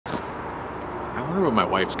wonder what my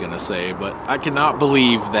wife's gonna say, but I cannot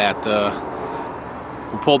believe that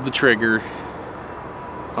we pulled the trigger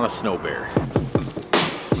on a SnoBear.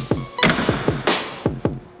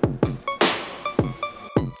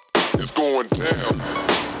 It's going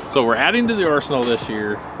down. So we're adding to the arsenal this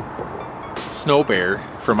year,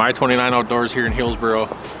 SnoBear from I-29 Outdoors here in Hillsboro.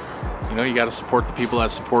 You know, you got to support the people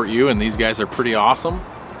that support you, and these guys are pretty awesome.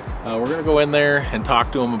 We're gonna go in there and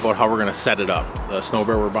talk to them about how we're gonna set it up. The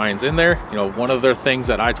SnoBear we're buying's in there. You know, one of their things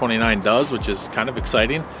that I-29 does, which is kind of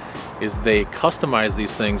exciting, is they customize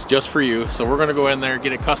these things just for you. So we're gonna go in there,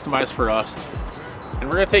 get it customized for us, and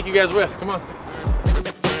we're gonna take you guys with. Come on.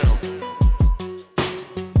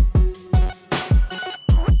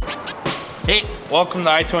 Hey, welcome to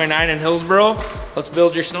I-29 in Hillsboro. Let's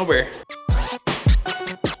build your SnoBear.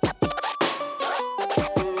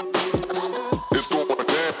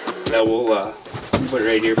 Yeah, we'll put it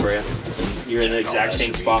right here for you. You're in the exact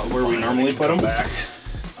same spot where we normally put them.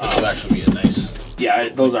 This would actually be a nice. Yeah,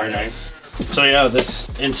 those are nice. So yeah, this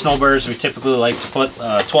in SnoBears we typically like to put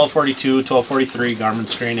 1242, 1243 Garmin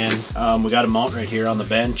screen in. We got a mount right here on the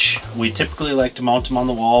bench. We typically like to mount them on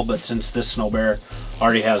the wall, but since this SnoBear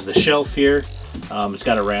already has the shelf here, it's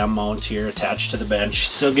got a ram mount here attached to the bench.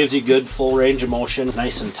 Still gives you good full range of motion,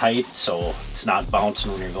 nice and tight, so it's not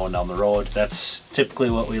bouncing when you're going down the road. That's typically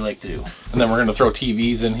what we like to do. And then we're gonna throw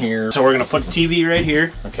TVs in here. So we're gonna put a TV right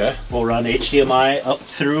here. Okay. We'll run HDMI up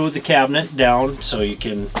through the cabinet down so you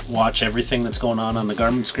can watch everything that's going on the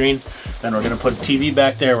Garmin screen. Then we're gonna put a TV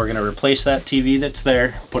back there. We're gonna replace that TV that's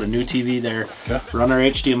there, put a new TV there. Okay. Run our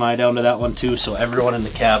HDMI down to that one too, so everyone in the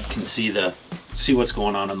cab can see what's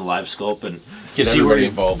going on the live scope and get everybody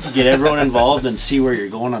involved. Get everyone involved and see where you're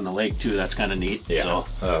going on the lake too. That's kind of neat. Yeah. So.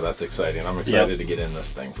 Oh, that's exciting. I'm excited to get in this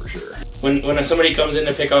thing for sure. When somebody comes in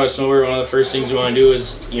to pick out a SnoBear, one of the first things we want to do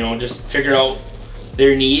is, you know, just figure out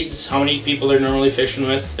their needs, how many people they're normally fishing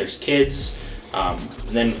with, there's kids.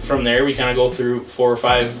 Then from there we kind of go through 4 or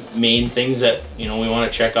 5 main things that, you know, we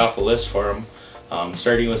want to check off the list for them.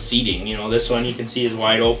 Starting with seating, you know, this one you can see is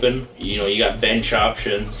wide open. You know, you got bench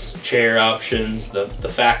options, chair options, the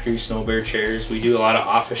factory SnoBear chairs. We do a lot of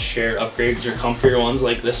office chair upgrades or comfier ones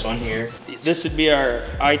like this one here. This would be our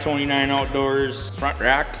I-29 Outdoors front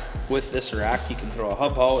rack. With this rack, you can throw a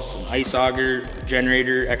hub house, an ice auger,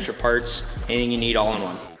 generator, extra parts, anything you need all in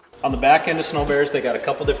one. On the back end of SnoBears, they got a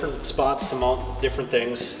couple different spots to mount different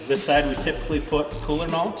things. This side we typically put cooler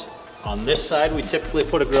mount. On this side, we typically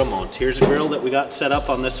put a grill mount. Here's a grill that we got set up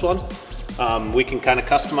on this one. We can kind of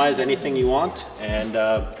customize anything you want and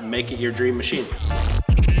make it your dream machine.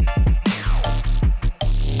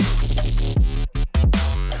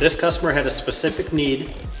 This customer had a specific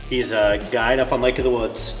need. He's a guide up on Lake of the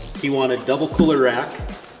Woods. He wanted double cooler rack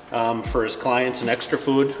for his clients and extra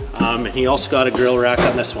food. And he also got a grill rack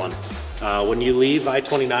on this one. When you leave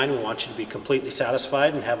I-29, we want you to be completely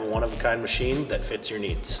satisfied and have a one-of-a-kind machine that fits your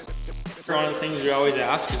needs. One of the things we always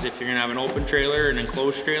ask is if you're gonna have an open trailer or an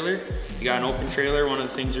enclosed trailer. You got an open trailer, one of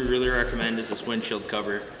the things we really recommend is this windshield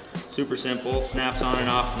cover. Super simple, snaps on and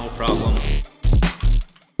off, no problem.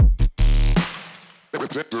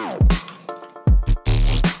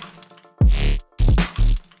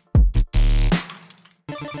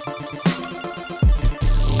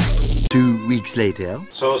 Two weeks later.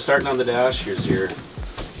 So starting on the dash, here's your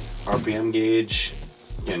RPM gauge.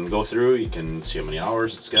 You can go through, you can see how many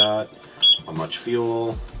hours it's got, how much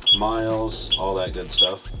fuel, miles, all that good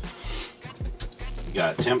stuff. You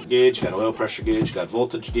got temp gauge, got oil pressure gauge, got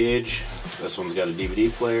voltage gauge. This one's got a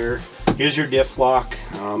DVD player. Here's your diff lock.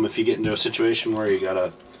 If you get into a situation where you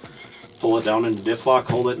gotta pull it down into diff lock,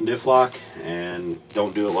 hold it in diff lock, and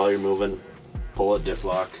don't do it while you're moving. Pull it, diff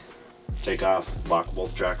lock, take off, lock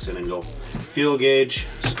both tracks in and go. Fuel gauge,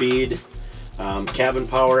 speed, cabin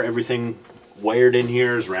power, everything wired in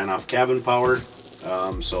here is ran off cabin power.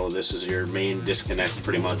 So this is your main disconnect,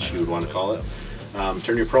 pretty much, you would want to call it.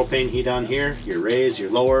 Turn your propane heat on here, your raise,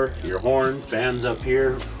 your lower, your horn, fans up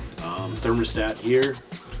here, thermostat here.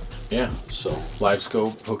 Yeah. So live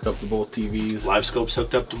scope hooked up to both TVs. Live scope's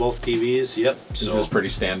hooked up to both TVs. Yep. This is pretty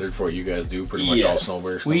standard for what you guys do. Pretty much all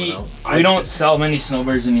SnoBears coming out. We don't sell many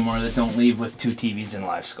SnoBears anymore that don't leave with 2 TVs and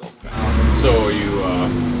live scope. So you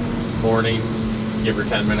morning, give her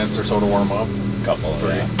 10 minutes or so to warm up. Couple,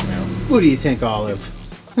 right? Yeah. Who do you think, Olive?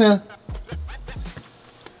 Huh?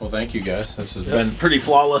 Well, thank you guys. This has been pretty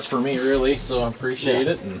flawless for me, really. So I appreciate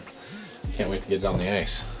it, and can't wait to get it on the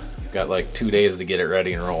ice. Got like 2 days to get it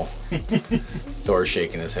ready and roll. Thor's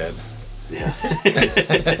shaking his head. Yeah.